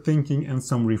deeper thinking and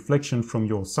some reflection from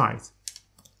your side.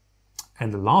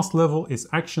 And the last level is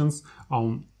actions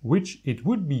on which it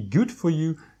would be good for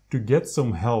you to get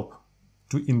some help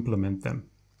to implement them.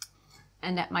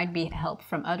 And that might be help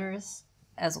from others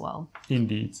as well.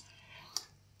 Indeed.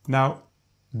 Now,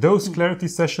 those clarity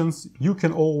sessions, you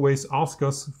can always ask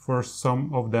us for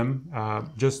some of them.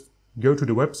 Just go to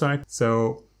the website.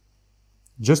 So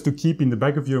just to keep in the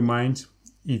back of your mind,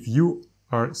 if you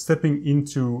are stepping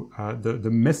into the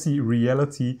messy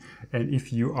reality, and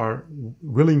if you are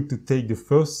willing to take the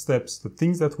first steps, the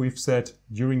things that we've said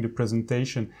during the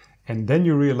presentation, and then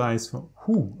you realize,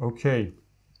 okay,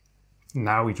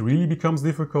 now it really becomes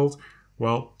difficult,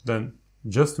 well, then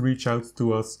just reach out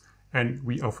to us and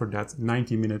we offer that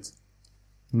 90-minute,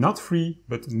 not free,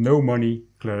 but no money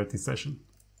clarity session.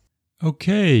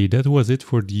 Okay, that was it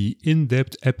for the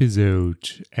in-depth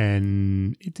episode,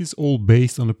 and it is all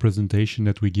based on a presentation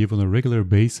that we give on a regular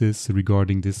basis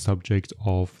regarding this subject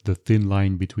of the thin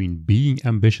line between being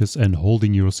ambitious and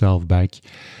holding yourself back.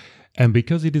 And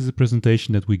because it is a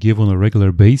presentation that we give on a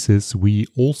regular basis, we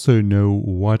also know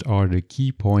what are the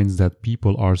key points that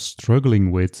people are struggling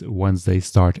with once they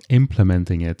start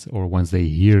implementing it or once they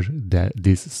hear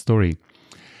this story.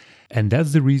 And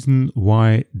that's the reason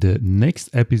why the next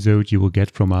episode you will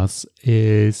get from us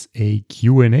is a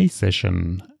Q&A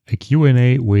session. A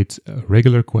Q&A with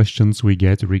regular questions we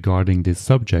get regarding this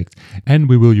subject, and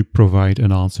we will provide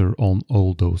an answer on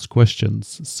all those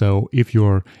questions. So if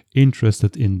you're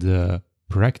interested in the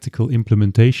practical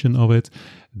implementation of it,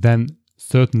 then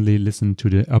certainly listen to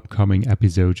the upcoming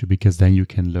episode, because then you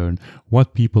can learn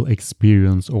what people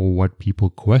experience or what people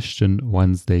question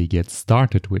once they get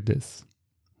started with this.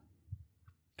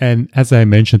 And as I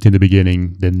mentioned in the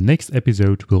beginning, the next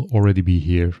episode will already be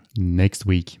here next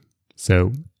week.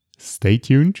 So stay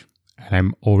tuned, and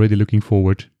I'm already looking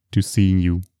forward to seeing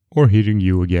you or hearing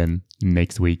you again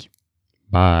next week.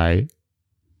 Bye.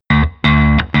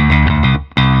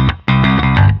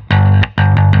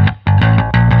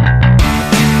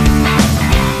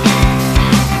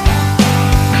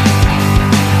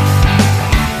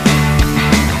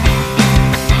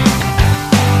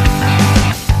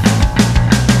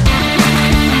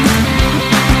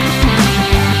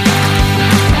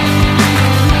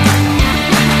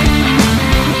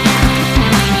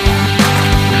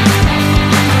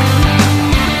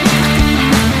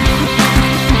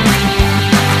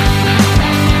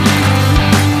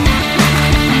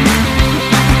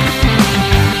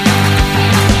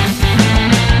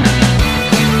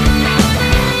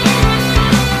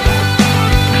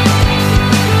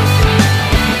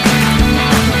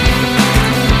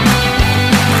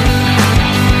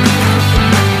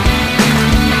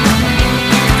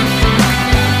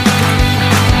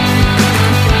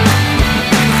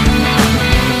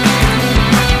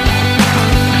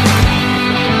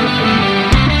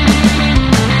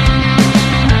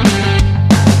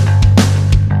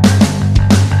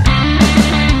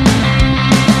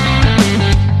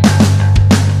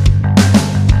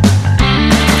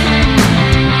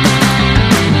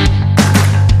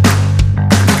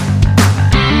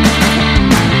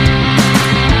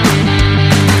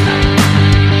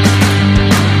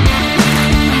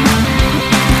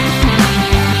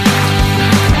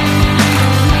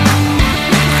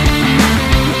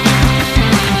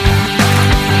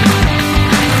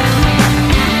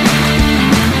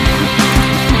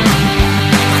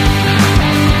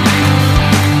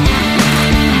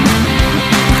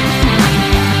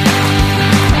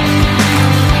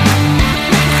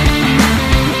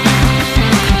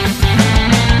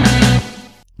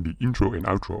 The intro and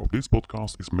outro of this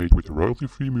podcast is made with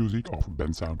royalty-free music of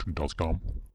bensound.com.